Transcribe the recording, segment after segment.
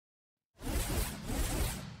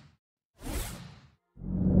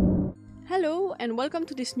Hello and welcome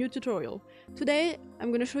to this new tutorial. Today I'm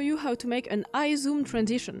going to show you how to make an eye zoom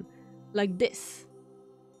transition, like this.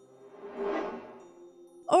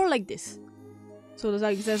 Or like this. So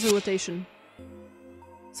there's a rotation.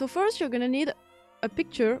 So first you're going to need a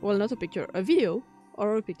picture, well not a picture, a video,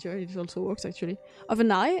 or a picture, it also works actually, of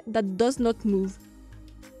an eye that does not move.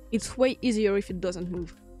 It's way easier if it doesn't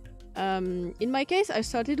move. In my case I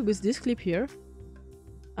started with this clip here.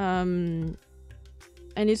 And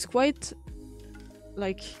it's quite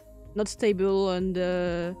like not stable and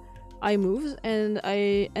eye moves, and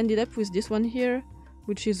I ended up with this one here,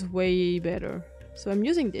 which is way better. So I'm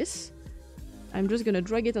using this. I'm just gonna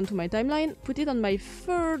drag it onto my timeline, put it on my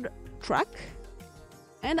third track,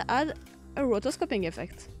 and add a rotoscoping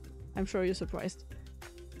effect. I'm sure you're surprised.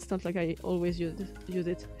 It's not like I always use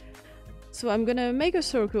it. So I'm gonna make a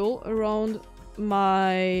circle around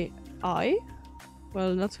my eye.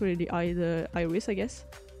 Well, not really the eye, the iris, I guess.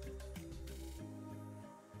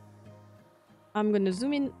 I'm gonna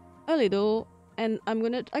zoom in a little, and I'm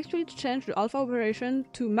gonna actually change the alpha operation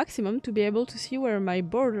to maximum to be able to see where my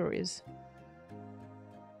border is.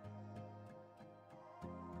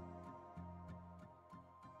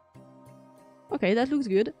 Okay, that looks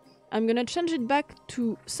good. I'm gonna change it back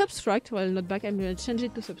to subtract. Well, not back, I'm gonna change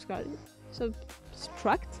it to subtract,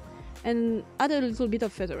 and add a little bit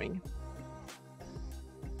of feathering.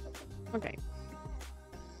 Okay.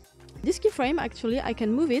 This keyframe, actually, I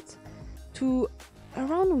can move it to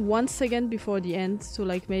around 1 second before the end. So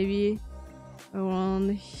like maybe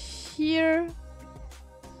around here.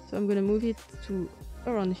 So I'm gonna move it to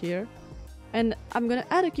around here. And I'm gonna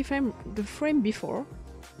add a keyframe, the frame before.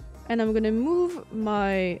 And I'm gonna move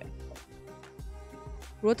my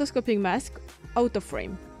rotoscoping mask out of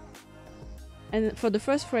frame. And for the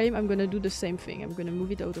first frame, I'm gonna do the same thing. I'm gonna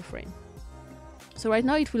move it out of frame. So right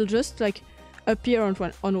now it will just like appear on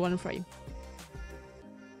one frame.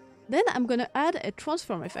 Then I'm gonna add a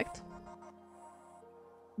transform effect.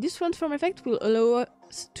 This transform effect will allow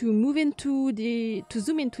us to zoom into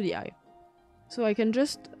the eye. So I can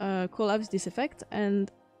just collapse this effect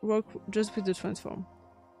and work just with the transform.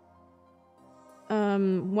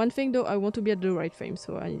 One thing though, I want to be at the right frame,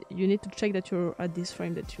 so you need to check that you're at this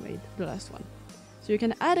frame that you made, the last one. So you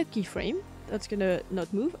can add a keyframe that's gonna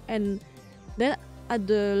not move, and then at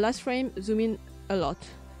the last frame zoom in a lot.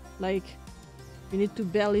 Like you need to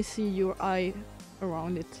barely see your eye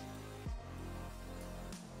around it.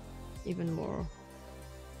 Even more.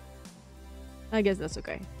 I guess that's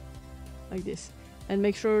okay. Like this. And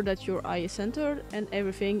make sure that your eye is centered and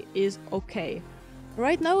everything is okay.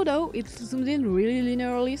 Right now though, it zooms in really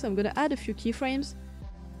linearly, so I'm gonna add a few keyframes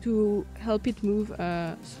to help it move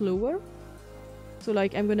slower. So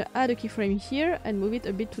like I'm gonna add a keyframe here and move it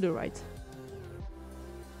a bit to the right.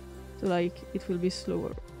 So like it will be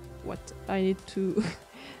slower. What? I need to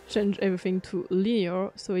change everything to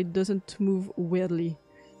linear so it doesn't move weirdly.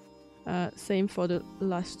 Same for the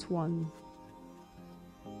last one.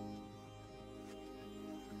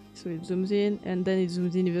 So it zooms in and then it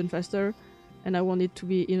zooms in even faster. And I want it to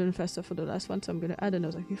be even faster for the last one, so I'm gonna add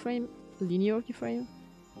another keyframe, linear keyframe,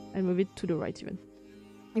 and move it to the right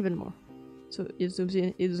even more. So it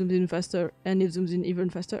zooms in faster, and it zooms in even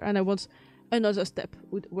faster, and I want another step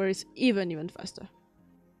where it's even faster.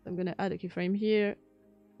 I'm gonna add a keyframe here,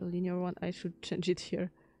 a linear one. I should change it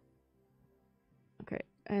here. Okay,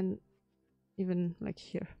 and even like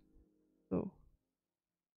here. So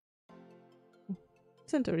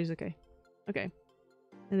center is okay. Okay.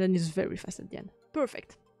 And then it's very fast at the end.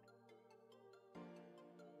 Perfect.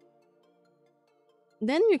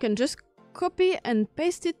 Then you can just copy and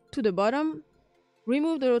paste it to the bottom,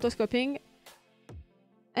 remove the rotoscoping,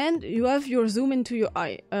 and you have your zoom into your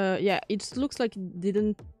eye. Yeah, it looks like it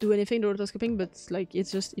didn't do anything, the rotoscoping, but like it's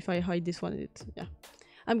just if I hide this one, yeah.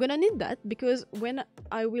 I'm gonna need that because when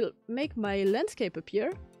I will make my landscape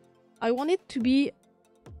appear, I want it to be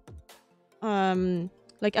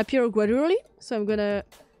like appear gradually. So I'm gonna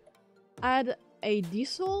add a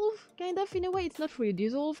dissolve, kind of, in a way. It's not really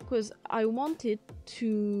dissolve because I want it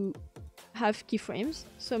to have keyframes.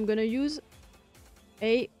 So I'm gonna use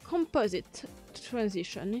a composite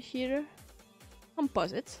transition here.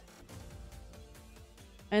 Composite.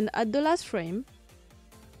 And at the last frame,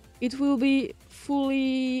 it will be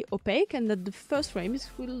fully opaque, and at the first frame it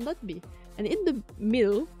will not be. And in the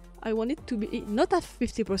middle, I want it to be not at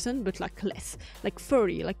 50%, but like less, like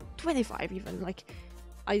 30, like 25 even. Like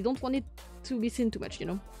I don't want it to be seen too much, you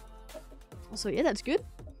know. So yeah, that's good.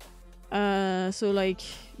 So like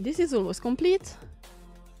this is almost complete,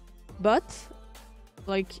 but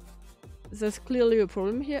like there's clearly a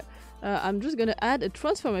problem here. I'm just gonna add a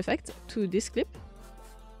transform effect to this clip.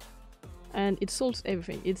 and it solves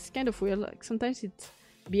everything. It's kind of weird, like sometimes it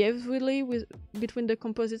behaves weirdly between the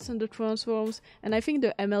composites and the transforms, and I think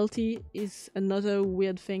the MLT is another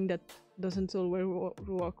weird thing that doesn't always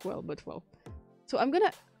work well, but well. So I'm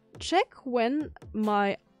gonna check when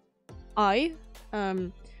my eye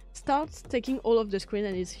starts taking all of the screen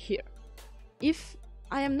and is here. If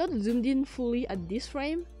I am not zoomed in fully at this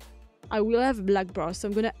frame, I will have black bars. So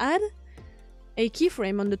I'm gonna add a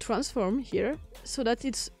keyframe on the transform here so that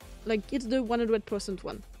it's like it's the 100%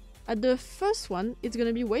 one. At the first one, it's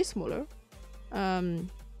gonna be way smaller,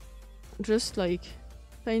 just like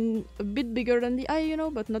a bit bigger than the eye, you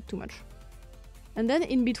know, but not too much. And then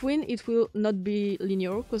in between, it will not be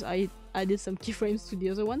linear because I added some keyframes to the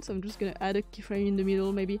other one, so I'm just gonna add a keyframe in the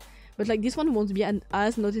middle maybe. But like this one won't be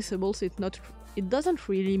as noticeable, so it doesn't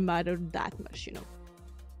really matter that much, you know.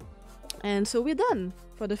 And so we're done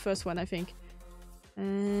for the first one, I think.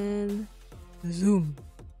 And zoom.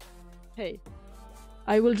 Hey,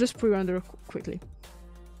 I will just pre-render quickly.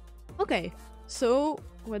 Okay, so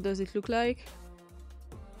what does it look like?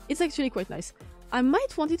 It's actually quite nice. I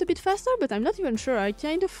might want it a bit faster, but I'm not even sure. I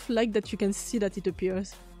kind of like that you can see that it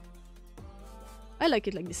appears. I like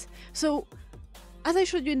it like this. So, as I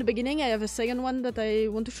showed you in the beginning, I have a second one that I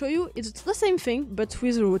want to show you. It's the same thing, but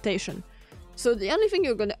with a rotation. So the only thing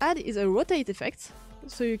you're gonna add is a rotate effect.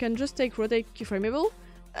 So you can just take rotate keyframeable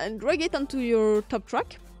and drag it onto your top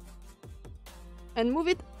track and move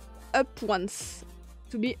it up once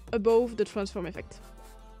to be above the transform effect.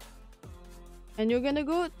 And you're gonna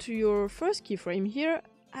go to your first keyframe here,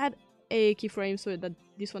 add a keyframe so that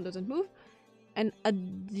this one doesn't move, and at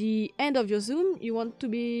the end of your zoom you want to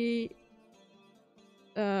be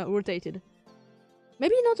rotated.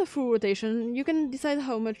 Maybe not a full rotation, you can decide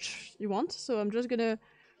how much you want, so I'm just gonna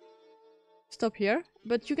stop here,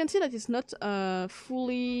 but you can see that it's not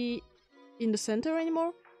fully in the center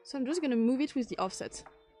anymore, so I'm just gonna move it with the offset.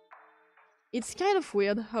 It's kind of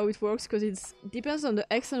weird how it works, because it depends on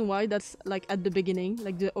the X and Y that's like at the beginning,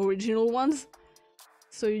 like the original ones.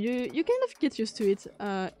 So you kind of get used to it.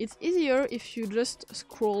 It's easier if you just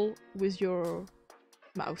scroll with your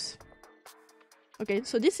mouse. Okay,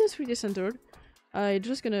 so this is really centered. I'm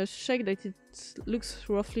just gonna check that it looks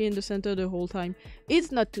roughly in the center the whole time.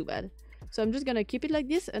 It's not too bad. So I'm just gonna keep it like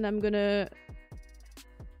this, and I'm gonna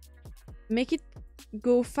make it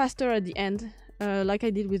go faster at the end, like I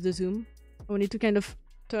did with the zoom. I want it to kind of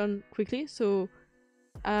turn quickly, so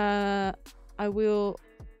I will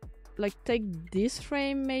like take this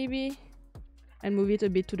frame maybe and move it a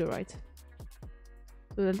bit to the right,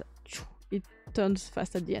 so that it turns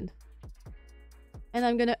fast at the end. And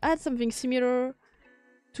I'm gonna add something similar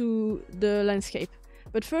to the landscape.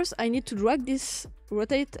 But first I need to drag this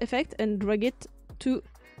rotate effect and drag it to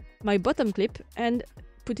my bottom clip and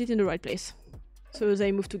put it in the right place, so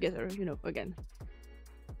they move together, you know, again.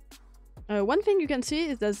 One thing you can see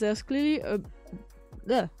is that there's clearly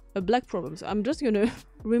a black problem, so I'm just gonna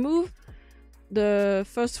remove the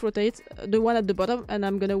first rotate, the one at the bottom, and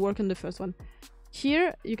I'm gonna work on the first one.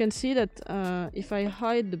 Here you can see that if I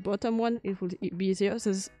hide the bottom one, it will be easier.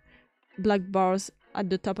 There's black bars at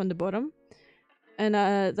the top and the bottom, and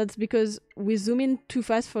that's because we zoom in too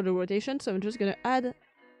fast for the rotation, so I'm just gonna add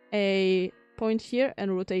a point here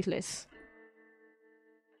and rotate less.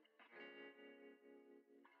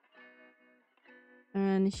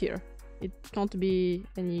 And here it can't be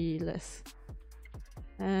any less.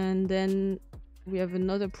 And then we have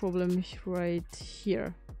another problem right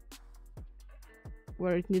here,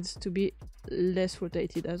 where it needs to be less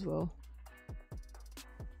rotated as well.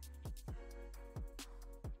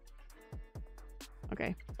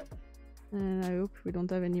 Okay, and I hope we don't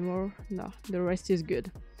have any more. No, the rest is good.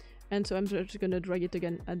 And so I'm just gonna drag it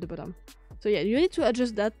again at the bottom. So yeah, you need to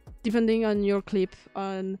adjust that depending on your clip,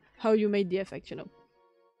 on how you made the effect, you know.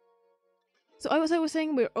 So as I was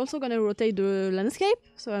saying, we're also gonna rotate the landscape,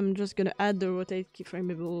 so I'm just gonna add the rotate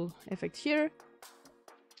keyframeable effect here.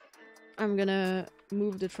 I'm gonna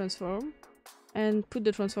move the transform and put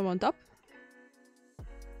the transform on top.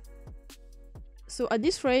 So at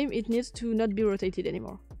this frame, it needs to not be rotated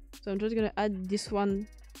anymore. So I'm just gonna add this one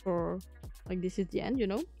for, like, this is the end, you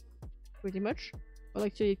know, pretty much. Well,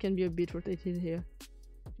 actually it can be a bit rotated here,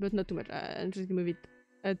 but not too much. I'm just gonna move it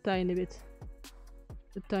a tiny bit,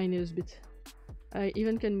 the tiniest bit. I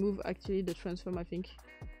even can move actually the transform, I think,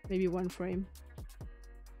 maybe one frame,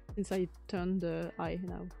 since I turned the eye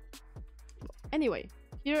now. Anyway,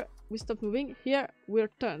 here we stop moving, here we're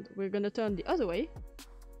turned. We're gonna turn the other way.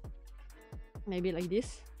 Maybe like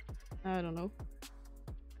this, I don't know.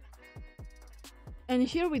 And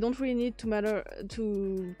here we don't really need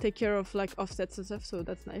to take care of like offsets and stuff, so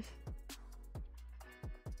that's nice.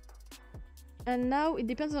 And now it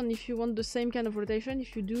depends on if you want the same kind of rotation.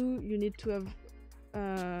 If you do, you need to have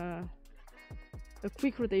a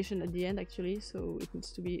quick rotation at the end actually, so it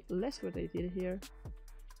needs to be less rotated here.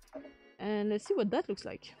 And let's see what that looks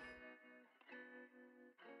like.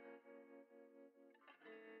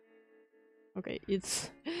 Okay,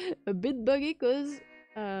 it's a bit buggy because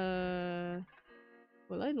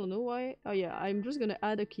well, I don't know why. Oh yeah, I'm just gonna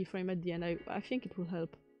add a keyframe at the end. I think it will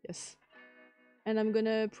help. Yes. And I'm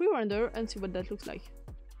gonna pre-render and see what that looks like.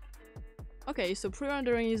 Okay, so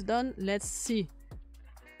pre-rendering is done. Let's see.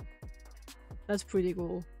 That's pretty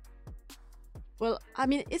cool. Well, I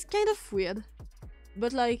mean, it's kind of weird,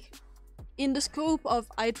 but like, in the scope of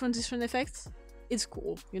eye transition effects, it's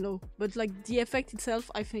cool, you know? But like, the effect itself,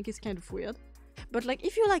 I think is kind of weird. But like,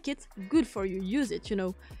 if you like it, good for you, use it, you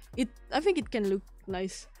know? I think it can look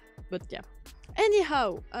nice, but yeah.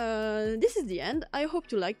 Anyhow, this is the end. I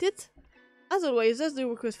hope you liked it. As always, there's the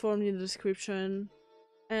request form in the description.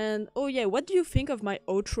 And oh yeah, what do you think of my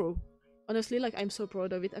outro? Honestly, like, I'm so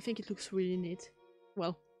proud of it. I think it looks really neat.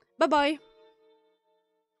 Well, bye bye!